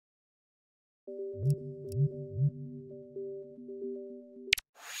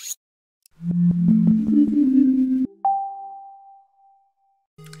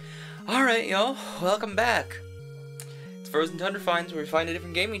Alright, y'all, welcome back. It's Frozen Tundra Finds, where we find a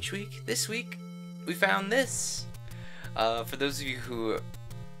different game each week. This week, we found this. For those of you who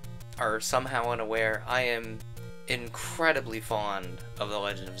are somehow unaware, I am incredibly fond of The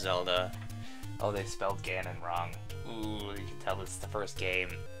Legend of Zelda. Oh, they spelled Ganon wrong. Ooh, you can tell this is the first game.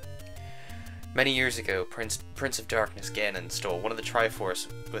 Many years ago, Prince of Darkness Ganon stole one of the Triforce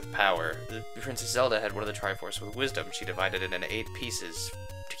with power. The Princess Zelda had one of the Triforce with wisdom. She divided it into 8 pieces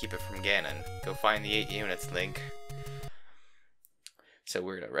to keep it from Ganon. Go find the 8 units, Link. So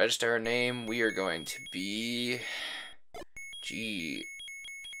we're going to register our name. We are going to be Glaceier.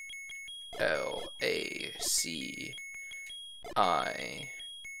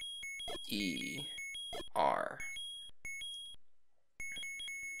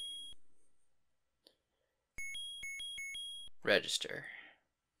 Register.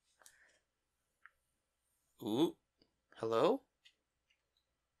 Ooh. Hello?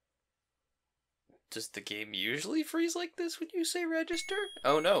 Does the game usually freeze like this when you say register?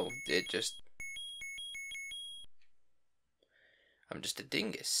 Oh no, it just... I'm just a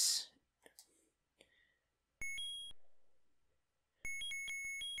dingus.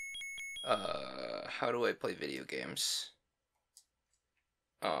 How do I play video games?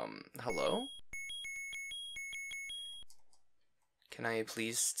 Hello? Can I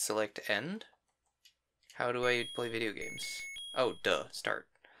please select end? How do I play video games? Oh, duh, start.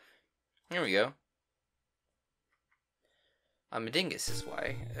 There we go. I'm a dingus is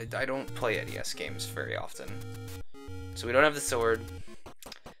why. I don't play NES games very often. So we don't have the sword.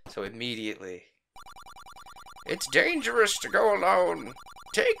 So immediately... It's dangerous to go alone!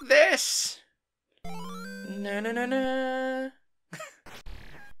 Take this! No, no, no, no!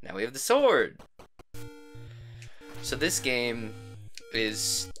 Now we have the sword! So this game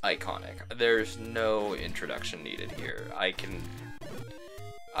is iconic. There's no introduction needed here.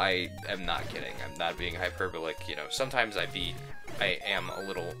 I am not kidding. I'm not being hyperbolic. You know, sometimes I am a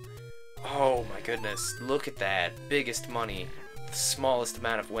little... Oh my goodness, look at that. Biggest money, the smallest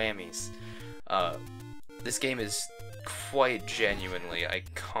amount of whammies. This game is quite genuinely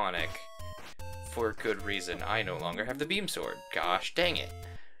iconic for good reason. I no longer have the beam sword. Gosh dang it.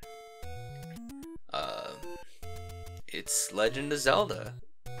 It's Legend of Zelda.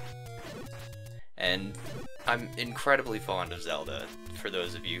 And I'm incredibly fond of Zelda, for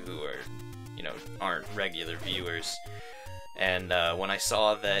those of you who are, you know, aren't regular viewers. And when I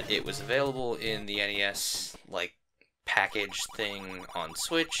saw that it was available in the NES, like, package thing on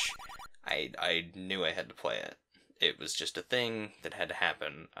Switch, I knew I had to play it. It was just a thing that had to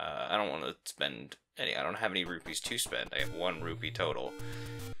happen. I don't want to spend any, I don't have any rupees to spend. I have 1 rupee total.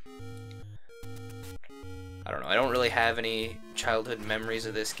 I don't know, I don't really have any childhood memories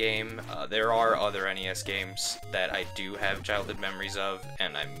of this game. There are other NES games that I do have childhood memories of,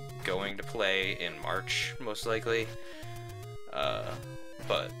 and I'm going to play in March, most likely.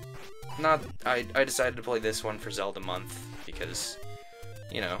 But not, I decided to play this one for Zelda month, because,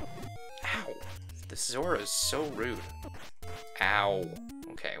 you know, ow, this Zora is so rude. Ow.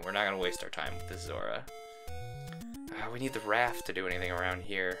 Okay, we're not gonna waste our time with this Zora. We need the raft to do anything around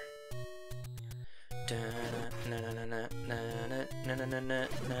here. I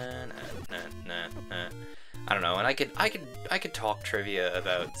don't know, and I could talk trivia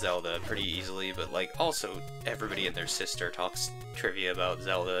about Zelda pretty easily, but like also everybody and their sister talks trivia about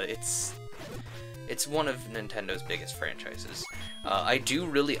Zelda. It's one of Nintendo's biggest franchises.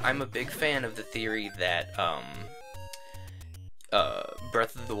 I'm a big fan of the theory that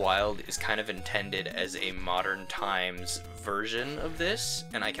Breath of the Wild is kind of intended as a modern times version of this,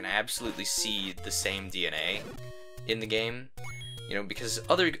 and I can absolutely see the same DNA in the game. You know, because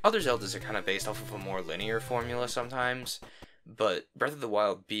other Zeldas are kind of based off of a more linear formula sometimes, but Breath of the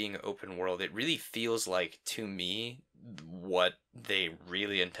Wild being open world, it really feels like, to me, what they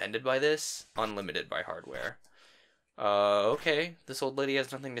really intended by this, unlimited by hardware. Okay, this old lady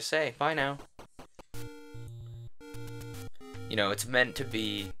has nothing to say. Bye now. You know, it's meant to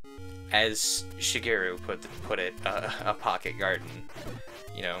be, as Shigeru put it, a pocket garden.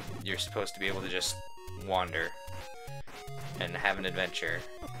 You know, you're supposed to be able to just wander and have an adventure.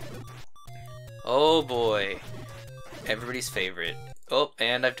 Oh boy, everybody's favorite. Oh,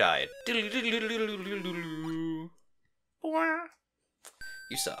 and I've died. You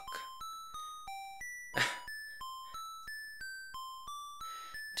suck.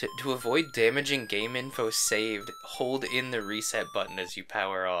 To avoid damaging game info saved, hold in the reset button as you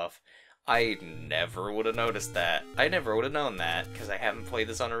power off. I never would have noticed that. I never would have known that, because I haven't played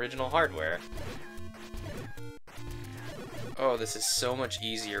this on original hardware. Oh, this is so much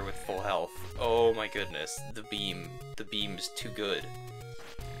easier with full health. Oh my goodness, the beam's too good.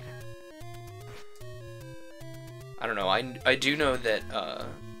 I don't know. I do know that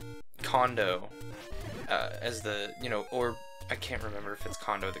Kondo, as the, you know, or I can't remember if it's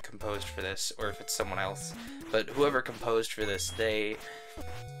Kondo that composed for this or if it's someone else, but whoever composed for this, they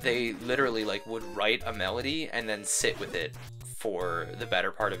literally like would write a melody and then sit with it for the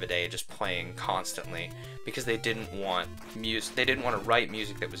better part of a day, just playing constantly, because they didn't want to write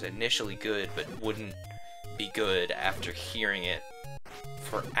music that was initially good but wouldn't be good after hearing it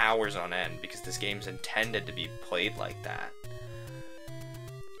for hours on end, because this game's intended to be played like that.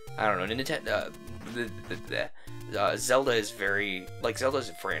 I don't know, Nintendo, Zelda is very, like,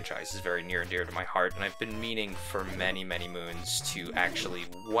 Zelda's franchise is very near and dear to my heart, and I've been meaning for many, many moons to actually,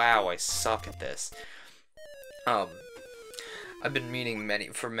 wow, I suck at this. I've been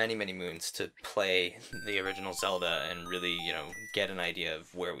meaning for many, many moons to play the original Zelda and really, you know, get an idea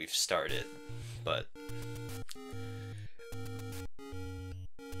of where we've started, but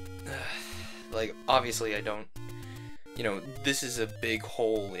like, obviously I don't, you know, this is a big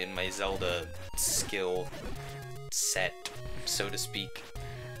hole in my Zelda skill set, so to speak.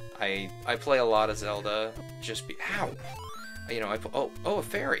 I play a lot of Zelda, just ow! You know, oh, a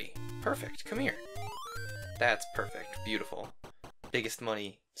fairy! Perfect, come here. That's perfect, beautiful. Biggest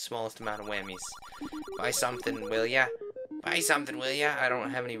money, smallest amount of whammies. Buy something, will ya? Buy something, will ya? I don't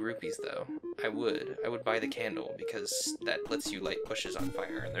have any rupees, though. I would buy the candle, because that lets you light bushes on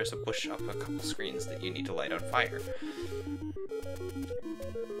fire, and there's a bush up a couple screens that you need to light on fire.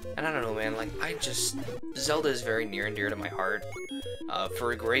 And I don't know, man, like, Zelda is very near and dear to my heart,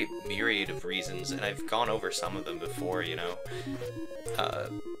 for a great myriad of reasons, and I've gone over some of them before, you know,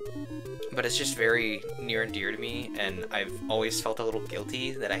 but it's just very near and dear to me, and I've always felt a little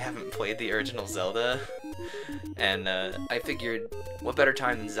guilty that I haven't played the original Zelda, and, I figured, what better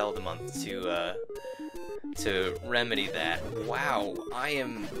time than Zelda month to remedy that. Wow, I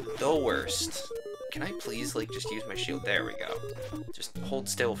am the worst. Can I please, like, just use my shield? There we go. Just hold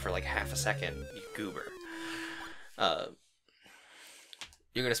still for, like, half a second, you goober.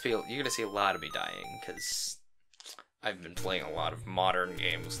 You're gonna see a lot of me dying, because I've been playing a lot of modern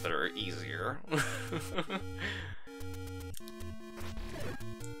games that are easier.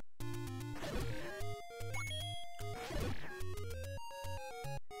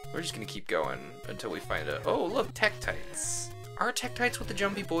 We're just gonna keep going until we find a... Oh, look, Tektites. Are Tektites what the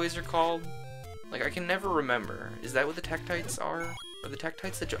jumpy boys are called? Like, I can never remember. Is that what the Tektites are? Are the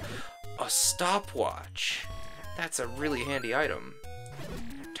Tektites the jump... A stopwatch! That's a really handy item.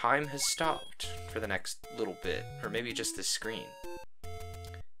 Time has stopped for the next little bit, or maybe just this screen.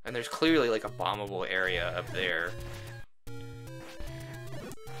 And there's clearly like a bombable area up there.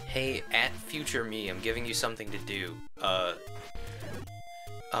 Hey, at future me, I'm giving you something to do.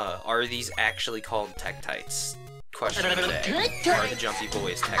 Are these actually called Tektites? Question of the day. Are the jumpy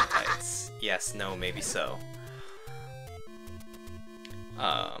boys Tektites? Yes, no, maybe so.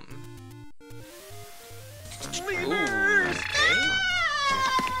 Ooh, okay.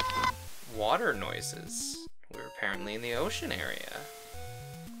 Water noises. We're apparently in the ocean area.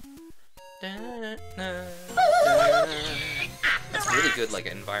 That's really good, like,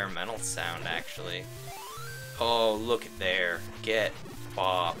 environmental sound, actually. Oh, look at there. Get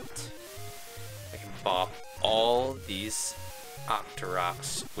bopped. I can bop all these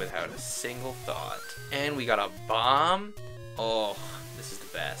Octoroks without a single thought. And we got a bomb. Oh, this is the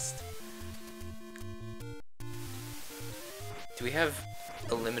best. Do we have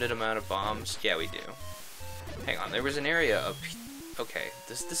a limited amount of bombs? Yeah, we do. Hang on, there was an area up... Okay,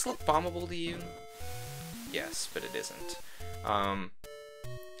 does this look bombable to you? Yes, but it isn't. So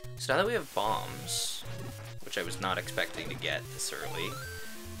now that we have bombs, which I was not expecting to get this early,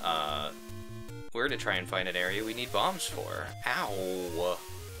 we're gonna try and find an area we need bombs for. Ow!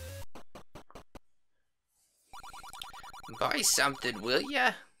 Buy something, will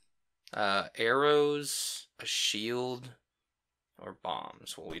ya? Arrows, a shield, or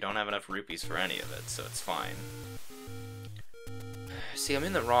bombs. Well, we don't have enough rupees for any of it, so it's fine. See, I'm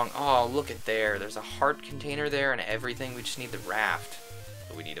in the wrong... Oh, look at there. There's a heart container there and everything. We just need the raft.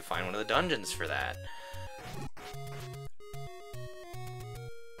 But we need to find one of the dungeons for that.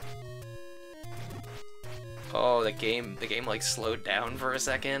 Oh, the game like slowed down for a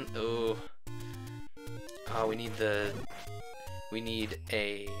second. Ooh. Oh, we need a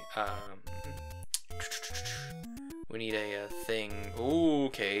thing. Ooh,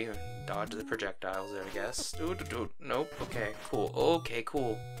 okay. Dodge the projectiles there, I guess. Nope. Okay, cool. Okay,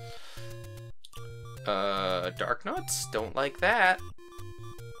 cool. Dark nuts? Don't like that.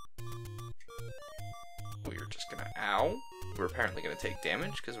 We're just gonna... Ow. We're apparently gonna take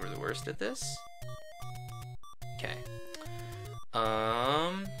damage because we're the worst at this. Okay.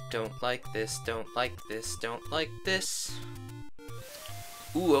 Don't like this, don't like this, don't like this.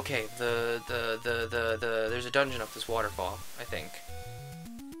 Ooh, okay, there's a dungeon up this waterfall, I think.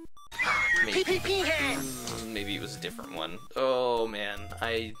 Maybe it was a different one. Oh man,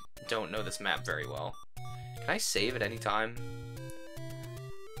 I don't know this map very well. Can I save at any time?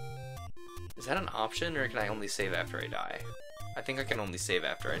 Is that an option, or can I only save after I die? I think I can only save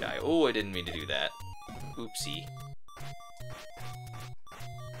after I die. Oh, I didn't mean to do that. Oopsie.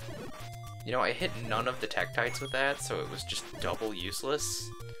 You know, I hit none of the Tektites with that, so it was just double useless.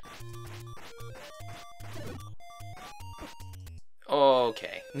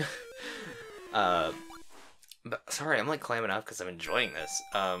 Okay. But sorry, I'm like clamming up because I'm enjoying this.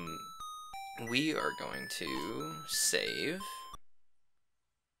 We are going to save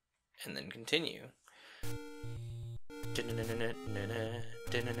and then continue.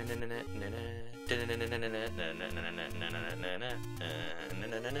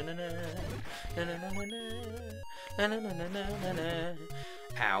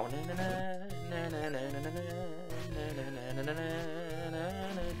 Ow.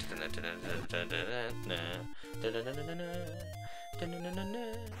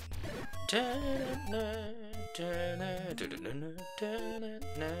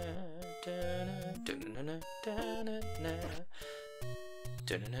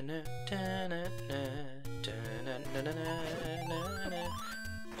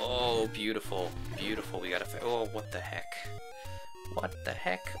 Oh, beautiful, beautiful. We gotta. Oh, what the heck? What the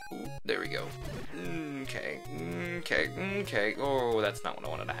heck? Ooh, there we go. Okay, okay, okay. Oh, that's not what I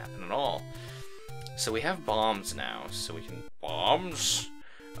wanted to happen at all. So we have bombs now, so we can bombs.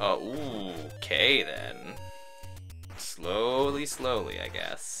 Ooh, okay then. Slowly, slowly, I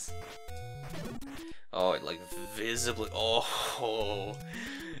guess. Oh, it like visibly. Oh,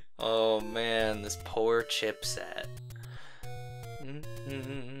 oh man, this poor chipset.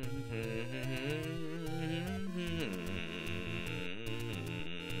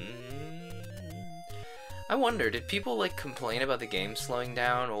 I wonder, did people like complain about the game slowing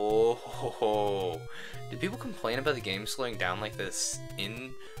down? Oh, did people complain about the game slowing down like this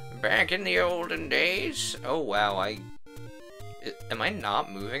back in the olden days? Oh wow, am I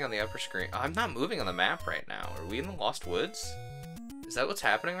not moving on the upper screen? I'm not moving on the map right now. Are we in the Lost Woods? Is that what's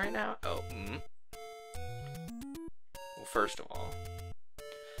happening right now? Oh, well, first of all.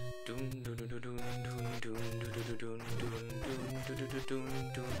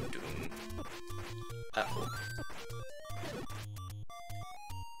 Uh-oh.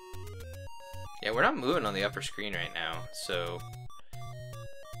 Yeah, we're not moving on the upper screen right now, so...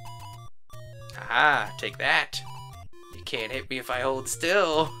 Aha, take that! You can't hit me if I hold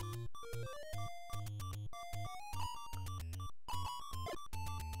still!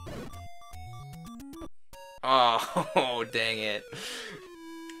 Oh, dang it.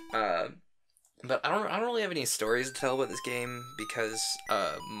 But I don't really have any stories to tell about this game because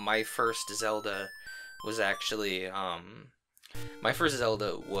my first Zelda was actually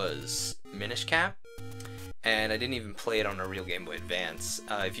Minish Cap, and I didn't even play it on a real Game Boy Advance.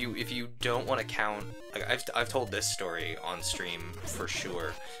 If you don't want to count, like, I've told this story on stream for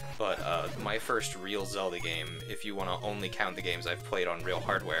sure, but my first real Zelda game, if you want to only count the games I've played on real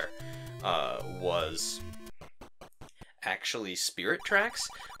hardware, was actually Spirit Tracks,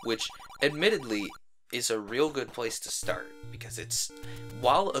 which admittedly is a real good place to start, because it's,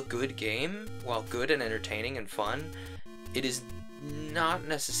 while a good game, while good and entertaining and fun, it is not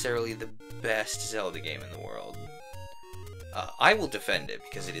necessarily the best Zelda game in the world. I will defend it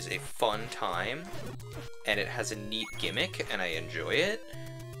because it is a fun time, and it has a neat gimmick, and I enjoy it,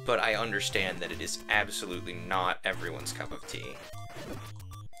 but I understand that it is absolutely not everyone's cup of tea.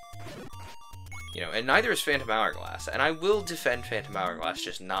 You know, and neither is Phantom Hourglass, and I will defend Phantom Hourglass,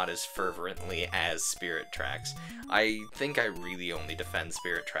 just not as fervently as Spirit Tracks. I think I really only defend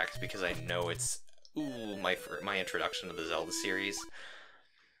Spirit Tracks because I know it's, ooh, my introduction to the Zelda series.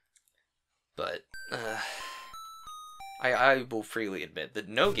 But, I will freely admit that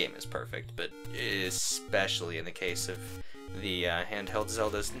no game is perfect, but especially in the case of the handheld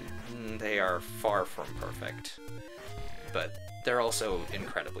Zeldas, they are far from perfect. But they're also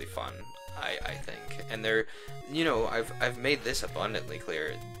incredibly fun, I think. And they're, you know, I've made this abundantly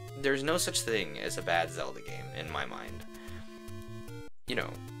clear. There's no such thing as a bad Zelda game, in my mind. You know,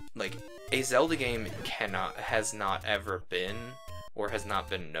 like, a Zelda game has not ever been, or has not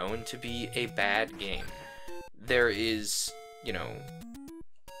been known to be, a bad game. There is, you know,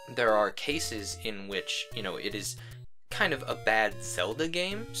 there are cases in which, you know, it is kind of a bad Zelda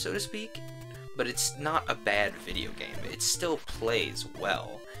game, so to speak, but it's not a bad video game. It still plays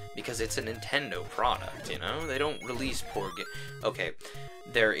well, because it's a Nintendo product, you know? They don't release poor games. Okay,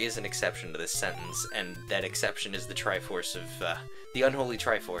 there is an exception to this sentence, and that exception is the Triforce of, the Unholy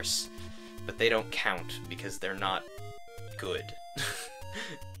Triforce. But they don't count because they're not good.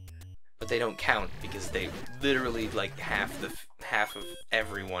 But they don't count because they literally, like, half of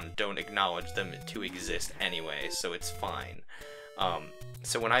everyone don't acknowledge them to exist anyway, so it's fine.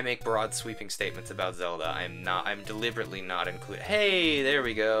 So when I make broad sweeping statements about Zelda, I'm deliberately not including. Hey, there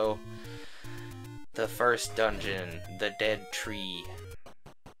we go. The first dungeon, the dead tree.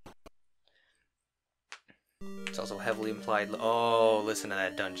 It's also heavily implied. Oh, listen to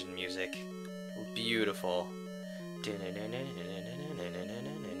that dungeon music. Beautiful.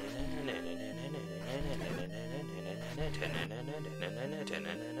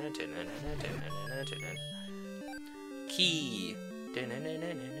 Key.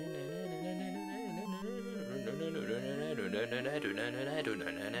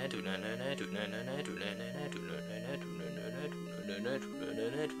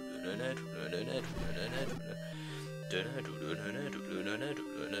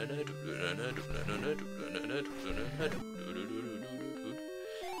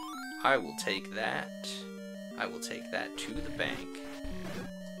 I will take that. I will take that to the bank.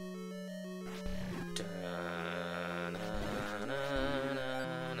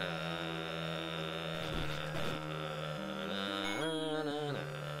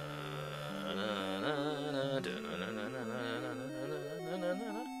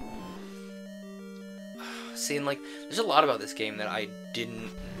 Seeing, like, there's a lot about this game that I didn't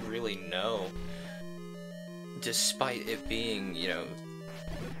really know, despite it being, you know,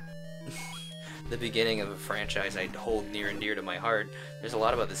 the beginning of a franchise I hold near and dear to my heart. There's a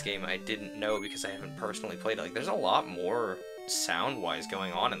lot about this game I didn't know because I haven't personally played it. Like, there's a lot more sound-wise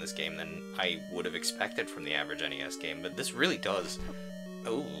going on in this game than I would have expected from the average NES game, but this really does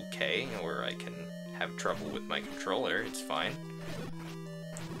okay, or I can have trouble with my controller, it's fine.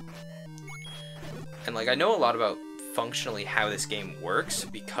 And, like, I know a lot about functionally how this game works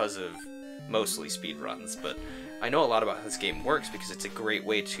because of mostly speedruns, but I know a lot about how this game works because it's a great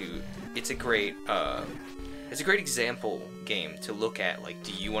way to, it's a great example game to look at, like,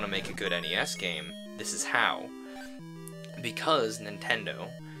 do you want to make a good NES game? This is how. Because Nintendo,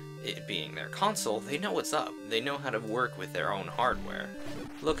 it being their console, they know what's up. They know how to work with their own hardware.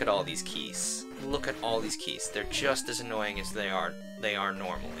 Look at all these keys. Look at all these keys. They're just as annoying as they are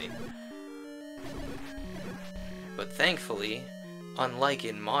normally. But thankfully, unlike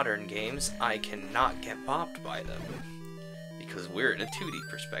in modern games, I cannot get bopped by them. Because we're in a 2D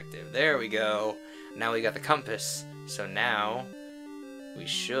perspective. There we go. Now we got the compass. So now, we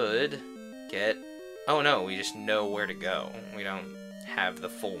should get... Oh no, we just know where to go. We don't have the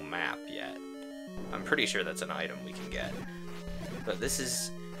full map yet. I'm pretty sure that's an item we can get. But this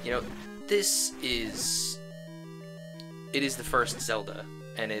is, you know, this is... It is the first Zelda.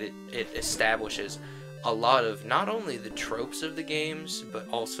 And it establishes a lot of not only the tropes of the games, but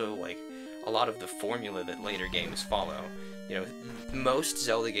also, like, a lot of the formula that later games follow. You know, most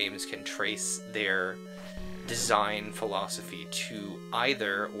Zelda games can trace their design philosophy to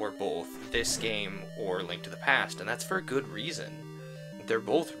either or both this game or Link to the Past, and that's for a good reason. They're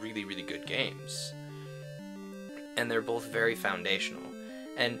both really, really good games. And they're both very foundational.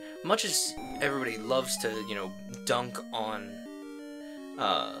 And much as everybody loves to, you know, dunk on...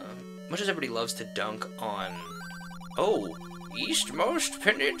 Much as everybody loves to dunk on, oh, Eastmost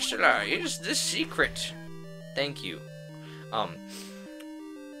Peninsula is the secret. Thank you.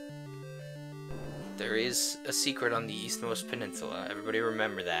 There is a secret on the Eastmost Peninsula. Everybody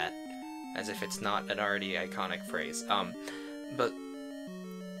remember that, as if it's not an already iconic phrase. But,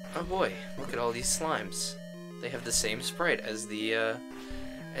 oh boy, look at all these slimes. They have the same sprite as the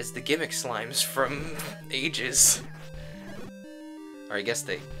gimmick slimes from Ages. Or I guess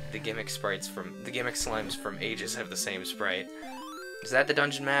the gimmick slimes from Ages have the same sprite. Is that the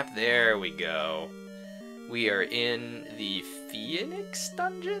dungeon map? There we go. We are in the Phoenix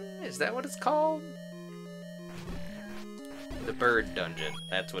dungeon? Is that what it's called? The bird dungeon.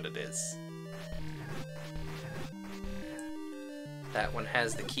 That's what it is. That one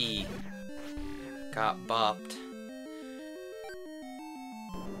has the key. Got bopped.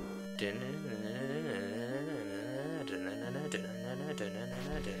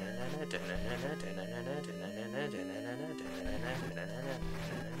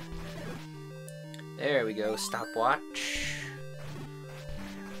 There we go, stopwatch.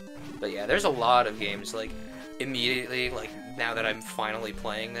 But yeah, there's a lot of games, like, immediately, like, now that I'm finally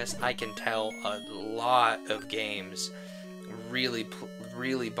playing this, I can tell a lot of games really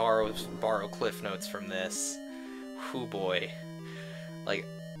borrow cliff notes from this. Whoo boy. Like,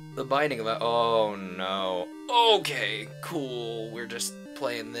 The Binding of... Oh, no. Okay, cool. We're just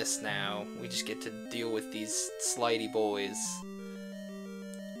playing this now. We just get to deal with these slidey boys.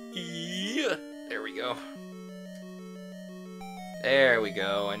 Yeah. There we go. There we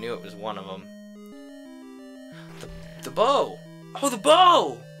go. I knew it was one of them. The bow! Oh, the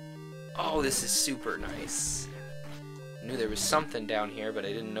bow! Oh, this is super nice. I knew there was something down here, but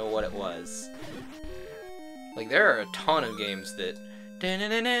I didn't know what it was. Like, there are a ton of games that...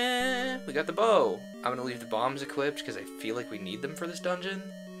 Da-na-na-na, we got the bow. I'm gonna leave the bombs equipped because I feel like we need them for this dungeon.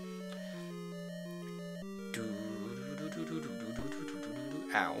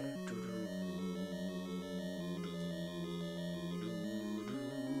 Ow.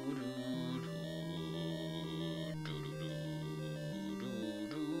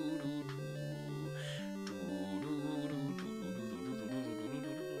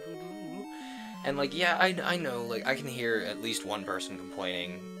 And, like, yeah, I know, like, I can hear at least one person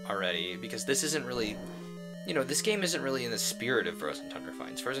complaining already, because this isn't really, you know, this game isn't really in the spirit of Frozen Tundra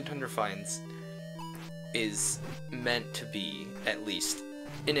Finds. Frozen Tundra Finds is meant to be, at least,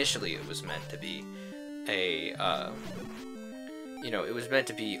 initially it was meant to be, a, you know, it was meant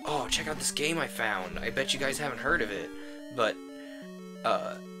to be, oh, check out this game I found, I bet you guys haven't heard of it, but,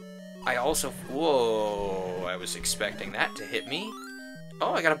 I also, whoa, I was expecting that to hit me.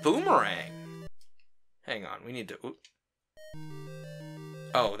 Oh, I got a boomerang. Hang on, we need to... Oops.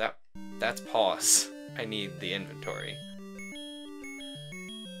 Oh, that's pause. I need the inventory.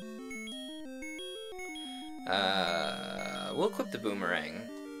 We'll equip the boomerang.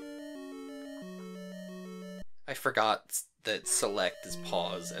 I forgot that select is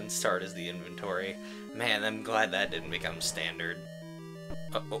pause and start is the inventory. Man, I'm glad that didn't become standard.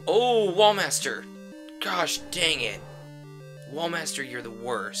 Oh, Wallmaster! Gosh dang it! Wallmaster, you're the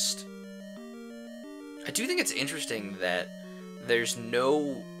worst. I do think it's interesting that there's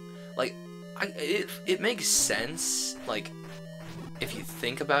no, like, it makes sense, like, if you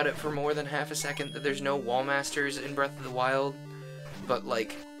think about it for more than half a second, that there's no Wallmasters in Breath of the Wild, but,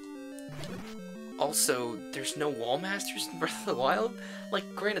 like, also, there's no Wallmasters in Breath of the Wild?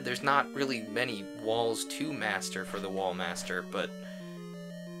 Like, granted, there's not really many walls to master for the Wallmaster, but,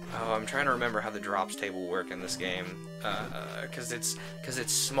 oh, I'm trying to remember how the drops table work in this game, because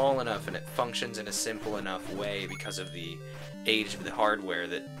it's small enough and it functions in a simple enough way because of the age of the hardware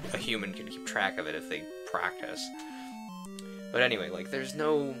that a human can keep track of it if they practice. But anyway, like, there's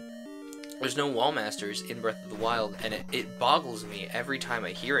no Wallmasters in Breath of the Wild, and it boggles me every time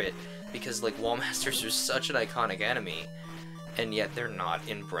I hear it, because, like, Wallmasters are such an iconic enemy, and yet they're not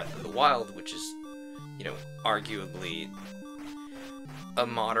in Breath of the Wild, which is, you know, arguably a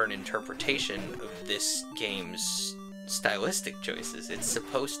modern interpretation of this game's stylistic choices. It's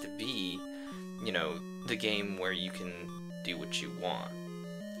supposed to be, you know, the game where you can do what you want.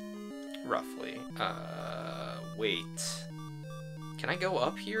 Roughly. Wait. Can I go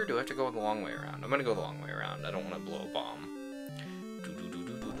up here, or do I have to go the long way around? I'm gonna go the long way around. I don't want to blow a bomb.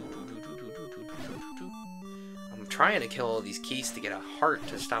 I'm trying to kill all these keys to get a heart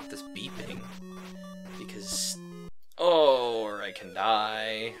to stop this beeping. Because... oh, or I can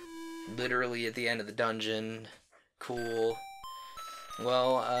die. Literally at the end of the dungeon. Cool.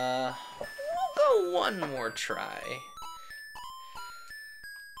 Well, we'll go one more try.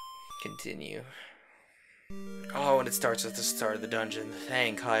 Continue. Oh, and it starts at the start of the dungeon.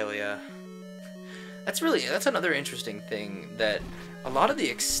 Thank Kye&I. That's another interesting thing, that a lot of the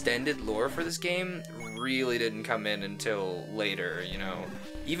extended lore for this game really didn't come in until later, you know.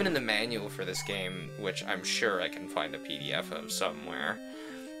 Even in the manual for this game, which I'm sure I can find a PDF of somewhere,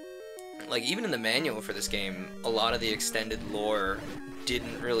 like, even in the manual for this game, a lot of the extended lore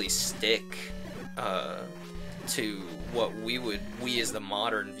didn't really stick to what we as the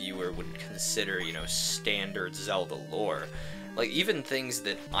modern viewer would consider, you know, standard Zelda lore. Like, even things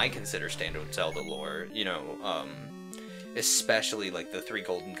that I consider standard Zelda lore, you know, especially, like, the 3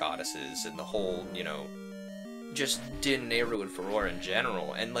 golden goddesses and the whole, you know, just Din, Nehru, and Furore in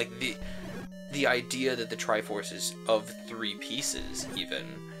general, and, like, the idea that the Triforce is of 3 pieces, even,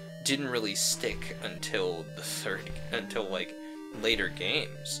 didn't really stick until like, later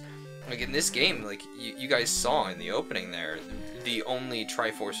games. Like, in this game, like, you guys saw in the opening there, the only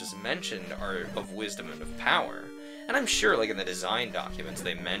Triforces mentioned are of wisdom and of power. And I'm sure, like, in the design documents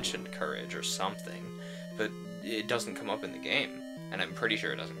they mentioned courage or something, but it doesn't come up in the game. And I'm pretty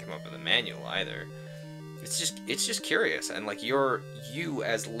sure it doesn't come up in the manual either. It's just curious, and, like, you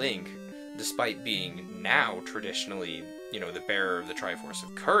as Link, despite being now traditionally, you know, the bearer of the Triforce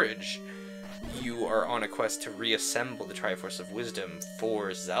of Courage, you are on a quest to reassemble the Triforce of Wisdom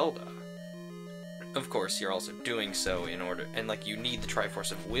for Zelda. of course, you're also doing so in order, and like you need the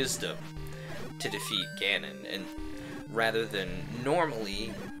Triforce of Wisdom to defeat Ganon, and rather than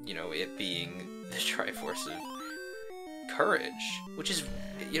normally, you know, it being the Triforce of Courage, which is,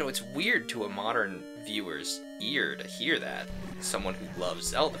 you know, it's weird to a modern viewer's ear to hear that, someone who loves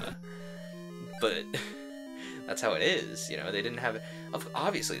Zelda, but that's how it is, you know. They didn't have,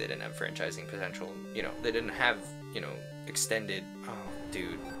 obviously they didn't have franchising potential, you know, they didn't have, you know, extended, oh,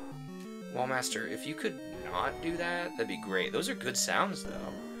 dude, Wallmaster, if you could not do that, that'd be great. Those are good sounds,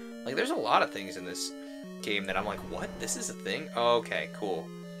 though. Like, there's a lot of things in this game that I'm like, what? This is a thing? Oh, okay, cool.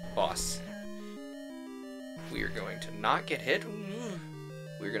 Boss. We are going to not get hit.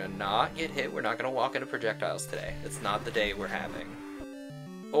 We're gonna not get hit. We're not gonna walk into projectiles today. That's not the day we're having.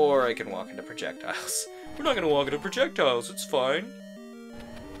 Or I can walk into projectiles. We're not gonna walk into projectiles, it's fine.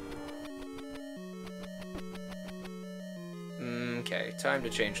 Okay, time to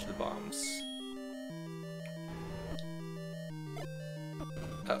change the bombs.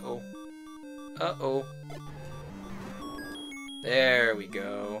 Uh-oh. Uh-oh. There we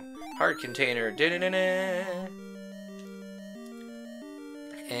go. Heart container. Da-da-da-da.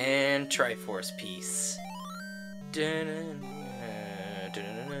 And Triforce piece.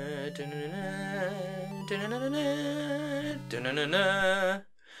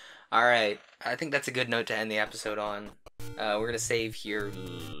 Alright, I think that's a good note to end the episode on. We're gonna save here,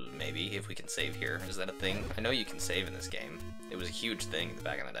 maybe, if we can save here. Is that a thing? I know you can save in this game. It was a huge thing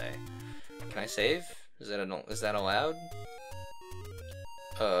back in the day. Can I save? Is that allowed?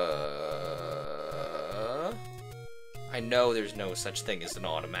 I know there's no such thing as an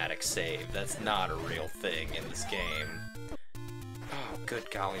automatic save. That's not a real thing in this game. Oh, good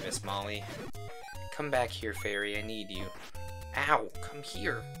golly, Miss Molly. Come back here, fairy. I need you. Ow, come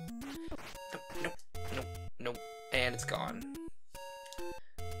here. Nope, nope, nope, nope. And it's gone.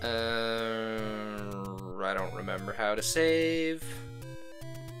 I don't remember how to save.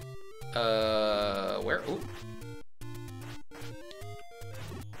 Where? Ooh.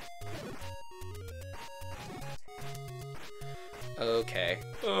 Okay.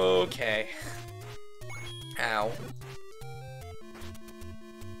 Okay. Ow.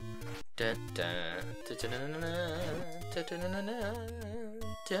 Dun, dun, dun, dun, dun, dun,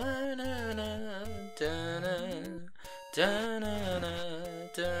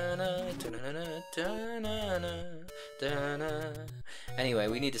 dun. Anyway,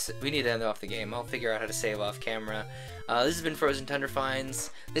 we need to end off the game. I'll figure out how to save off camera. This has been Frozen Tundra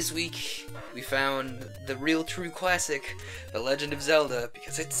Finds. This week we found the real true classic, The Legend of Zelda,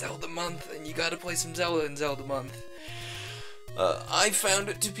 because it's Zelda month and you gotta play some Zelda in Zelda month. I found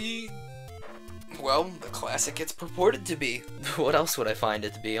it to be, well, the classic it's purported to be. What else would I find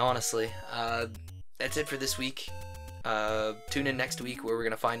it to be, honestly? That's it for this week. Tune in next week where we're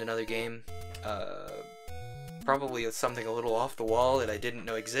gonna find another game. Probably something a little off the wall that I didn't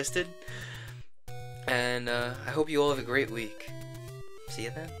know existed. And I hope you all have a great week. See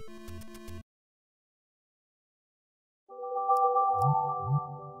you then.